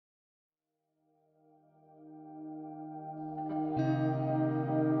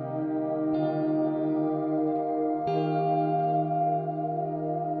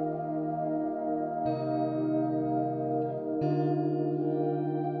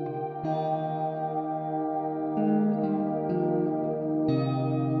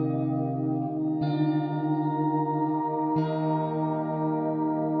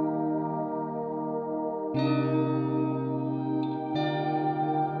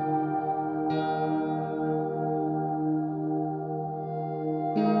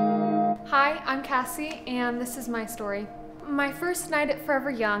I'm Cassie, and this is my story. My first night at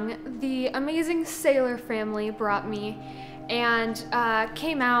Forever Young, the amazing Sailor family brought me and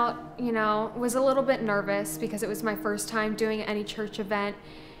came out, was a little bit nervous because it was my first time doing any church event.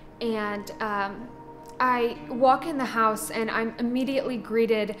 And I walk in the house and I'm immediately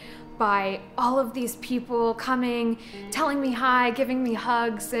greeted by all of these people coming, telling me hi, giving me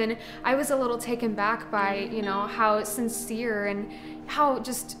hugs, and I was a little taken back by, how sincere and how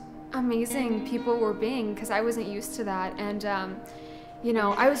just amazing people were being, because I wasn't used to that. And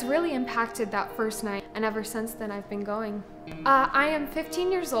I was really impacted that first night, and ever since then I've been going. I am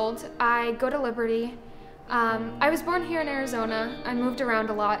 15 years old. I go to Liberty. I was born here in Arizona. I moved around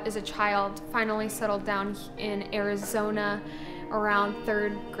a lot as a child, finally settled down in Arizona around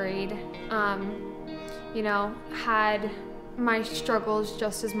 3rd grade. Had my struggles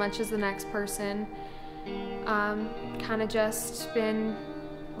just as much as the next person. Kind of just been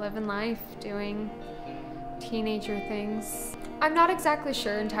living life, doing teenager things. I'm not exactly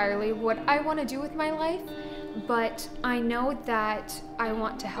sure entirely what I want to do with my life, but I know that I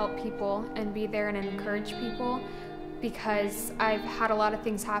want to help people and be there and encourage people, because I've had a lot of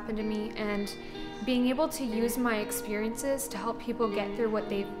things happen to me, and being able to use my experiences to help people get through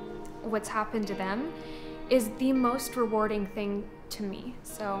what's happened to them is the most rewarding thing to me.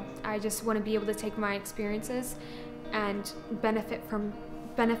 So I just want to be able to take my experiences and benefit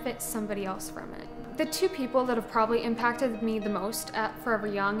somebody else from it. The two people that have probably impacted me the most at Forever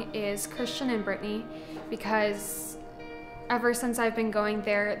Young is Christian and Brittany, because ever since I've been going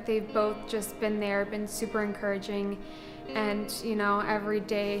there, they've both just been there, been super encouraging. And every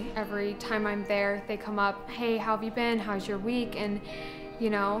day, every time I'm there, they come up, hey, how have you been? How's your week? And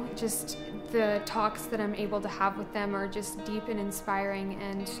just the talks that I'm able to have with them are just deep and inspiring,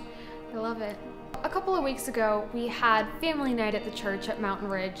 and I love it. A couple of weeks ago, we had family night at the church at Mountain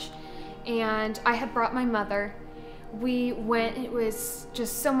Ridge, and I had brought my mother. We went, it was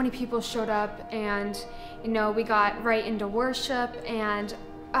just so many people showed up, and we got right into worship, and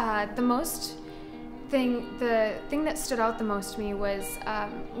the thing that stood out the most to me was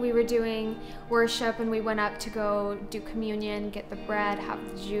we were doing worship, and we went up to go do communion, get the bread, have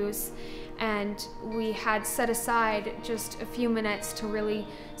the juice, and we had set aside just a few minutes to really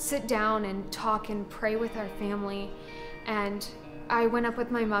sit down and talk and pray with our family. And I went up with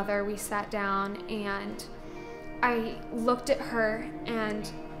my mother, we sat down, and I looked at her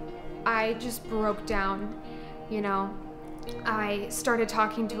and I just broke down. I started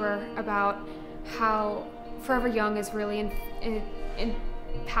talking to her about how Forever Young has really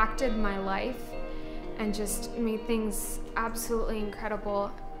impacted my life and just made things absolutely incredible.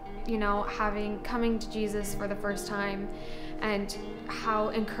 Coming to Jesus for the first time, and how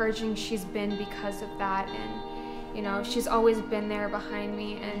encouraging she's been because of that. And she's always been there behind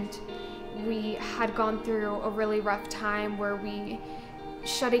me, and we had gone through a really rough time where we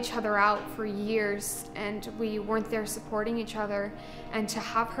shut each other out for years, and we weren't there supporting each other, and to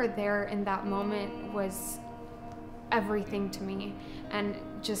have her there in that moment was everything to me. And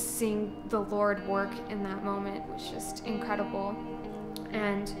just seeing the Lord work in that moment was just incredible.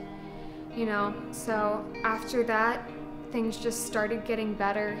 And so after that, things just started getting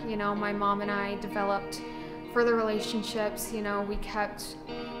better. My mom and I developed further relationships. We kept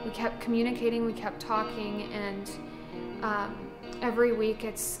communicating, we kept talking, and every week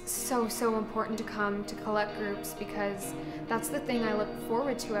it's so important to come to collect groups, because that's the thing I look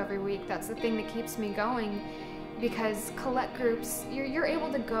forward to every week. That's the thing that keeps me going, because collect groups, you're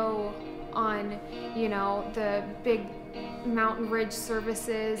able to go on the big Mountain Ridge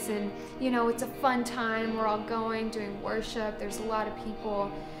services, and it's a fun time. We're all going, doing worship, there's a lot of people.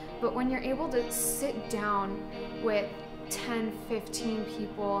 But when you're able to sit down with 10-15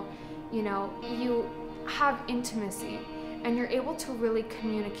 people, you have intimacy, and you're able to really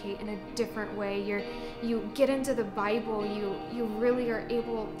communicate in a different way. You get into the Bible, you really are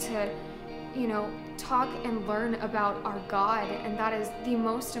able to talk and learn about our God, and that is the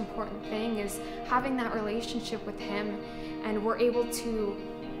most important thing, is having that relationship with Him. And we're able to,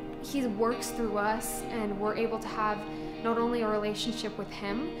 He works through us, and we're able to have not only a relationship with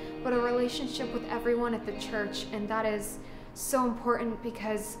Him, but a relationship with everyone at the church. And that is so important,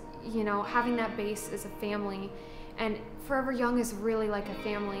 because having that base is a family, and Forever Young is really like a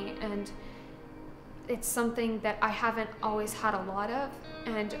family, and it's something that I haven't always had a lot of,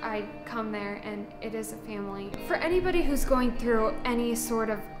 and I come there and it is a family. For anybody who's going through any sort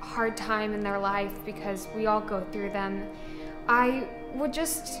of hard time in their life, because we all go through them,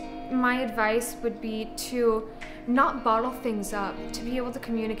 my advice would be to not bottle things up, to be able to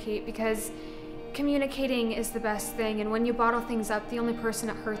communicate, because communicating is the best thing. And when you bottle things up, the only person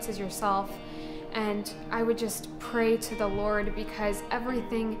it hurts is yourself. And I would just pray to the Lord, because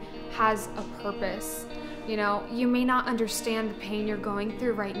everything has a purpose. You know, you may not understand the pain you're going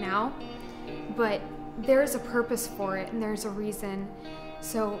through right now, but there's a purpose for it and there's a reason.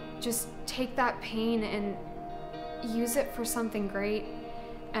 So just take that pain and use it for something great,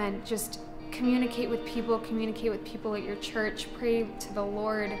 and just communicate with people at your church, pray to the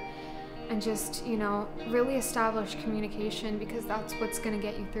Lord, and just, you know, really establish communication, because that's what's going to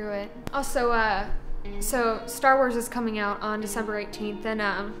get you through it. Also, so Star Wars is coming out on December 18th,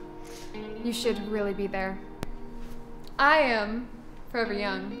 and you should really be there. I am forever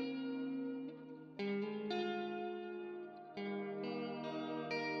young.